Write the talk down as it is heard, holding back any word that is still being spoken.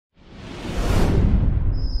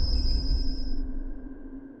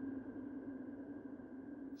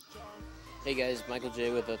Hey guys, Michael J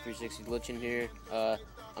with 360 Glitching here.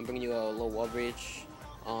 I'm bringing you a little Wallbreach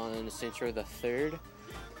on Saints Row the 3rd.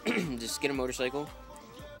 Just get a motorcycle,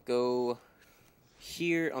 go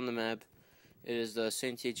here on the map. It is the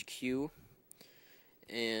Saints HQ,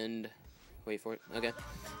 and wait for it. Okay,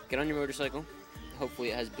 get on your motorcycle. Hopefully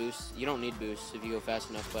it has boost. You don't need boost if you go fast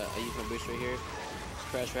enough, but I use my boost right here.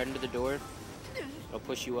 Crash right into the door. It'll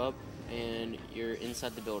push you up, and you're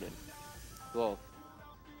inside the building. Well,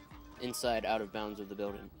 inside, out of bounds of the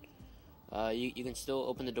building. You can still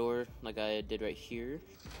open the door like I did right here.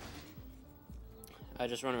 I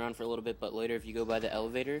just run around for a little bit, but later if you go by the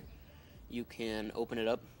elevator, you can open it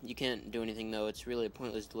up. You can't do anything though. It's really a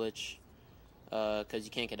pointless glitch because you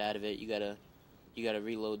can't get out of it. You gotta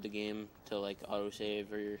reload the game to like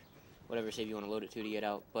autosave or whatever save you want to load it to get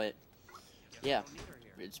out. But yeah,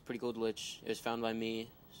 it's a pretty cool glitch. It was found by me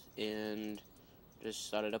and just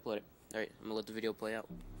thought I'd upload it. Alright, I'm gonna let the video play out.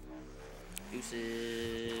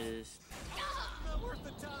 Deuces.